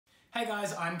Hey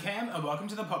guys, I'm Cam and welcome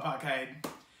to the Pop Arcade.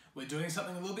 We're doing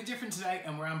something a little bit different today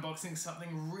and we're unboxing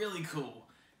something really cool.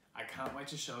 I can't wait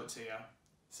to show it to you.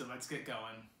 So let's get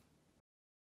going.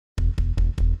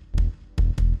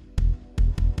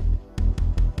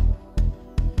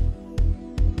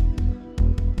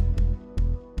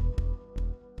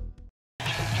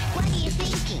 What are you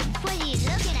thinking? What are you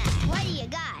looking at? What do you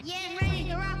got? Yeah, I'm ready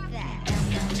to rock that.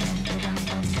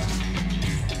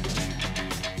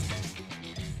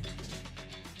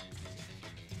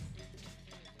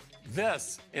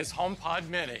 This is HomePod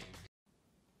Mini.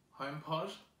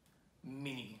 HomePod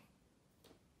Mini.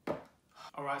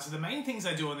 Alright, so the main things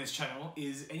I do on this channel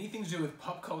is anything to do with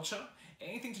pop culture,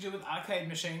 anything to do with arcade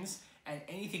machines, and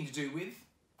anything to do with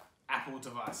Apple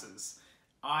devices.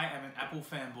 I am an Apple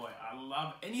fanboy. I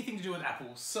love anything to do with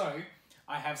Apple, so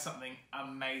I have something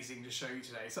amazing to show you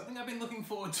today. Something I've been looking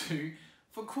forward to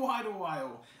for quite a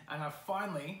while, and I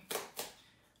finally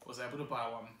was able to buy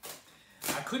one.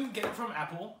 I couldn't get it from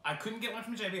Apple, I couldn't get one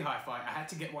from JB Hi-Fi, I had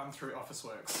to get one through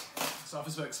Officeworks. So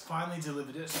Officeworks finally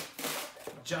delivered it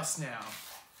just now.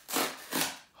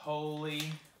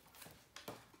 Holy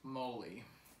moly.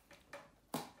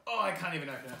 Oh, I can't even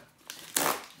open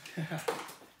it.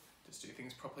 Just do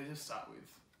things properly to start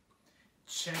with.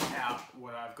 Check out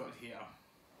what I've got here.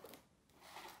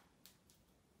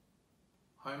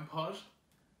 HomePod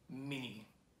Mini.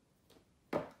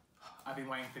 I've been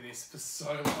waiting for this for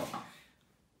so long.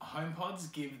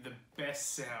 HomePods give the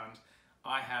best sound.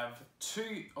 I have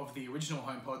two of the original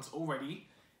HomePods already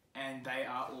and they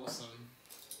are awesome.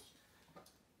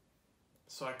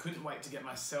 So I couldn't wait to get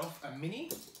myself a Mini.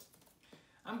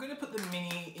 I'm going to put the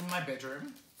Mini in my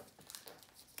bedroom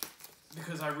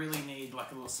because I really need like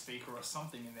a little speaker or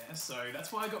something in there. So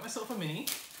that's why I got myself a Mini.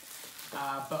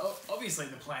 But obviously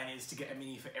the plan is to get a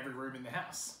Mini for every room in the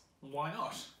house. Why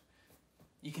not?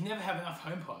 You can never have enough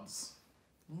HomePods.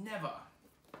 Never.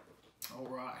 All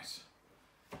right.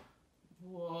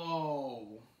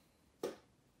 Whoa.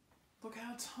 Look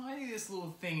how tiny this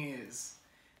little thing is.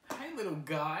 Hey, little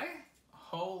guy.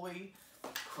 Holy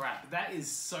crap. That is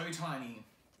so tiny.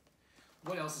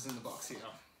 What else is in the box here?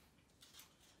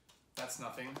 That's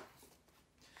nothing.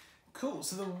 Cool.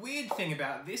 So the weird thing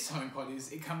about this HomePod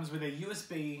is it comes with a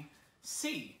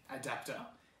USB-C adapter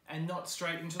and not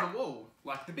straight into the wall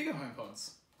like the bigger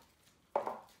HomePods.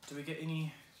 Do we get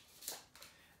any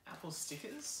Apple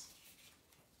stickers?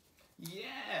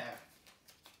 Yeah!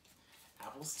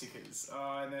 Apple stickers.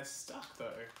 Oh, and they're stuck though.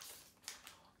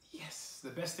 Yes!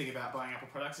 The best thing about buying Apple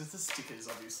products is the stickers,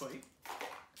 obviously.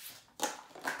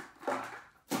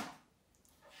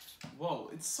 Whoa,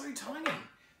 it's so tiny.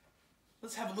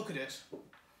 Let's have a look at it.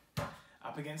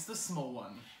 Up against the small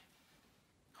one.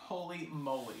 Holy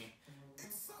moly.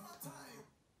 It's summertime.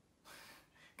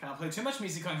 Can't play too much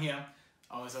music on here,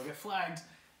 otherwise I'll get flagged.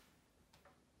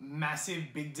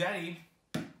 Massive Big Daddy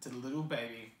to the little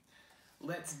baby.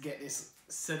 Let's get this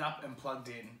set up and plugged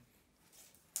in.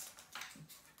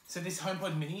 So this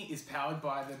HomePod Mini is powered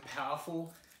by the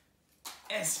powerful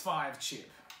S5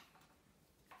 chip.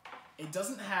 It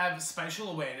doesn't have spatial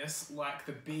awareness like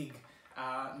the big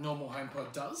normal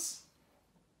HomePod does,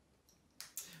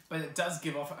 but it does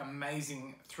give off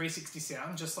amazing 360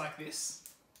 sound just like this.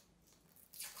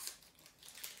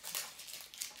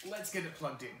 Let's get it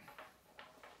plugged in.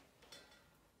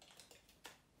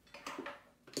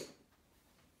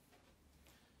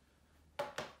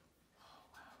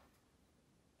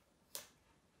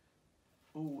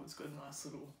 Oh, it's got a nice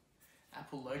little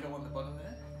Apple logo on the bottom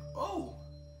there. Oh,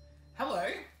 hello.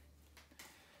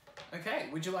 Okay,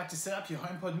 would you like to set up your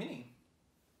HomePod Mini?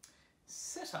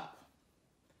 Set up.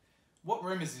 What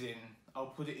room is it in? I'll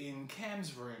put it in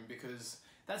Cam's room because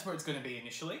that's where it's going to be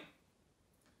initially.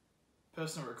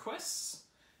 Personal requests.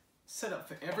 Set up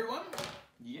for everyone.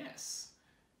 Yes.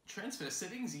 Transfer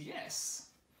settings. Yes.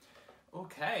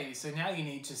 Okay, so now you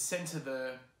need to center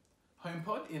the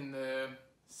HomePod in the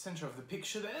center of the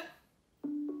picture there.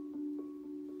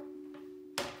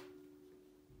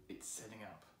 It's setting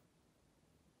up.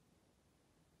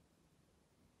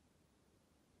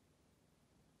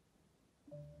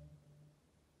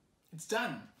 It's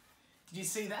done. Did you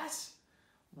see that?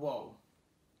 Whoa.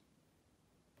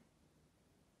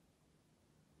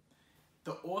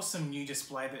 The awesome new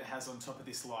display that it has on top of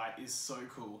this light is so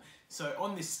cool. So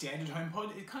on this standard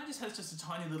HomePod, it kind of just has just a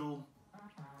tiny little...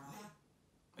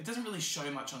 It doesn't really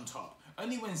show much on top.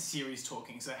 Only when Siri's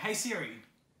talking. So, hey Siri.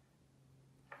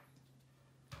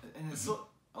 And it's...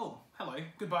 Oh, hello.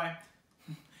 Goodbye.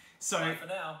 So... Bye for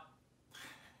now.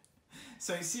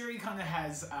 So Siri kind of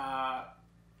has a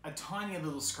tiny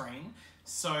little screen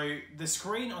So the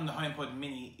screen on the HomePod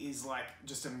Mini is like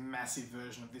just a massive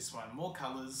version of this one. More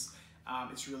colors.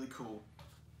 It's really cool.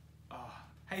 Oh,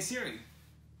 hey Siri.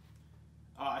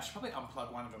 Oh, I should probably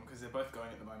unplug one of them because they're both going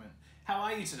at the moment. How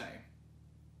are you today?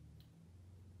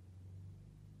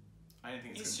 I don't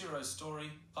think it's good. Hero's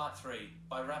Story, Part 3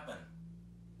 by Rapman.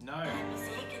 No.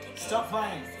 Stop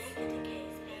playing.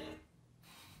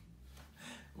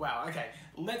 Wow, okay.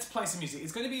 Let's play some music.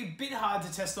 It's going to be a bit hard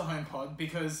to test the HomePod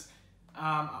because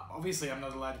obviously I'm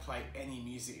not allowed to play any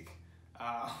music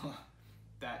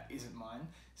that isn't mine.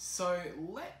 So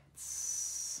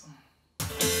let's...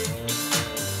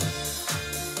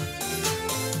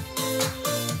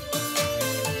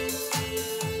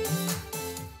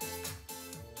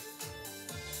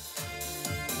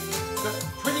 It's got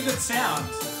pretty good sound.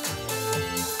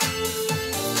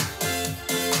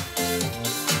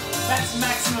 That's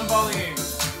maximum volume.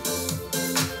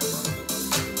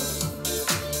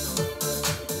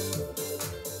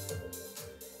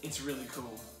 It's really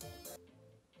cool.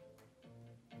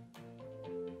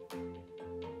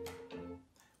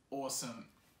 Awesome.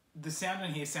 The sound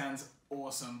in here sounds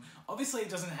awesome. Obviously it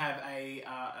doesn't have a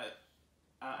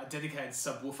dedicated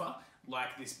subwoofer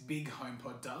like this big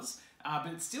HomePod does, but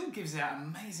it still gives out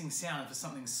amazing sound for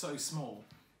something so small.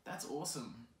 That's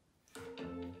awesome.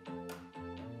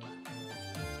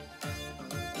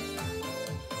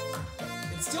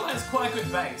 It still has quite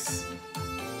good bass.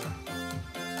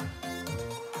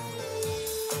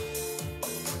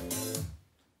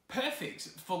 Perfect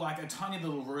for like a tiny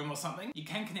little room or something. You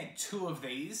can connect two of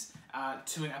these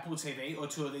to an Apple TV or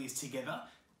two of these together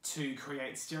to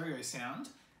create stereo sound,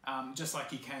 just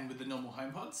like you can with the normal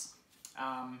HomePods.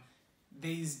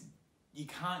 These, you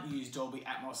can't use Dolby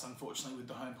Atmos unfortunately with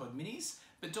the HomePod Minis,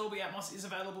 but Dolby Atmos is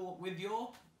available with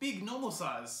your big normal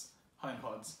size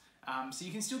HomePods. So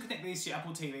you can still connect these to your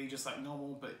Apple TV just like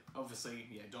normal, but obviously,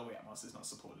 yeah, Dolby Atmos is not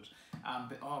supported.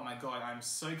 But oh my god, I'm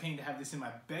so keen to have this in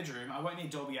my bedroom. I won't need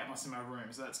Dolby Atmos in my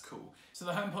room, so that's cool. So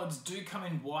the HomePods do come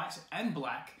in white and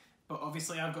black, but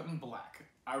obviously I've gotten black.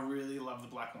 I really love the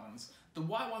black ones. The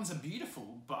white ones are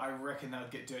beautiful, but I reckon they'll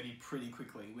get dirty pretty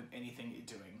quickly with anything you're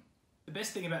doing. The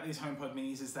best thing about these HomePod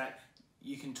Minis is that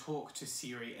you can talk to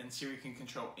Siri and Siri can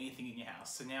control anything in your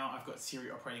house. So now I've got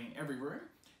Siri operating in every room.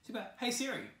 It's about, hey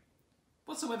Siri,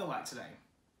 what's the weather like today?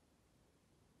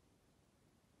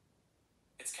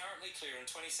 It's currently clear and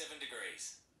 27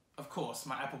 degrees. Of course,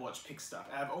 my Apple Watch picks it up.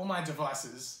 Out of all my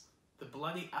devices, the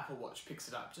bloody Apple Watch picks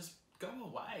it up. Just go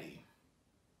away.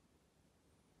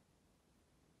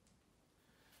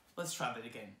 Let's try that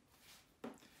again.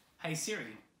 Hey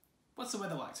Siri, what's the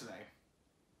weather like today?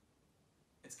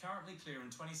 It's currently clear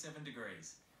and 27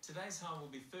 degrees. Today's high will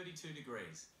be 32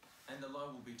 degrees and the low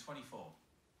will be 24.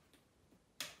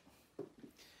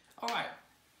 Alright,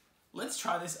 let's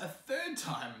try this a third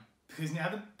time because now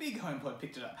the big HomePod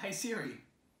picked it up. Hey Siri,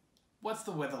 what's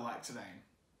the weather like today?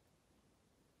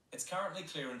 It's currently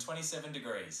clear and 27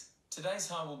 degrees. Today's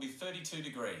high will be 32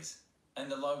 degrees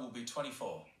and the low will be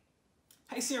 24.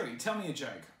 Hey Siri, tell me a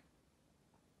joke.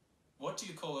 What do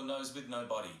you call a nose with no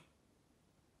body?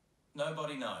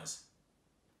 Nobody knows.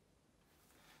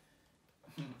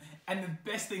 And the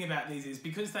best thing about these is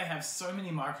because they have so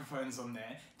many microphones on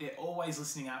there, they're always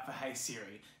listening out for Hey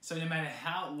Siri. So no matter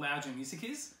how loud your music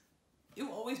is, it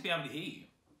will always be able to hear you.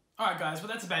 Alright guys, well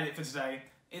that's about it for today.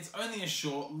 It's only a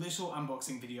short little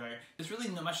unboxing video. There's really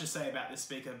not much to say about this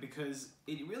speaker because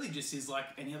it really just is like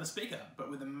any other speaker,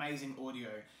 but with amazing audio.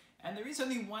 And there is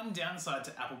only one downside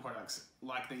to Apple products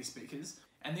like these speakers.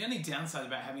 And the only downside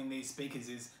about having these speakers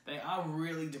is they are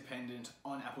really dependent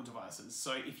on Apple devices.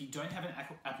 So if you don't have an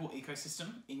Apple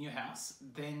ecosystem in your house,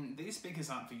 then these speakers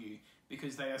aren't for you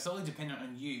because they are solely dependent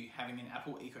on you having an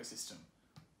Apple ecosystem.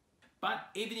 But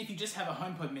even if you just have a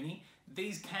HomePod Mini,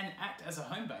 these can act as a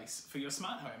home base for your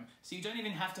smart home. So you don't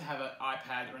even have to have an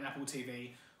iPad or an Apple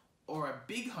TV or a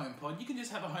big HomePod. You can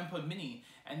just have a HomePod Mini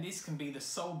and this can be the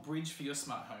sole bridge for your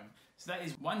smart home. So that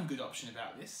is one good option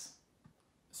about this.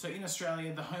 So in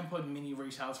Australia, the HomePod Mini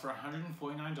retails for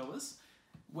 $149,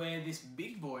 where this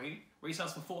big boy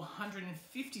retails for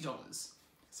 $450.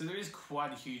 So there is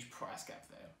quite a huge price gap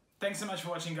there. Thanks so much for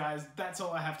watching, guys. That's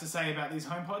all I have to say about these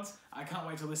HomePods. I can't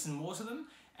wait to listen more to them.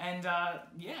 And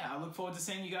yeah, I look forward to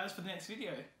seeing you guys for the next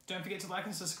video. Don't forget to like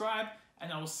and subscribe,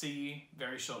 and I will see you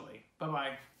very shortly.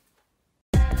 Bye-bye.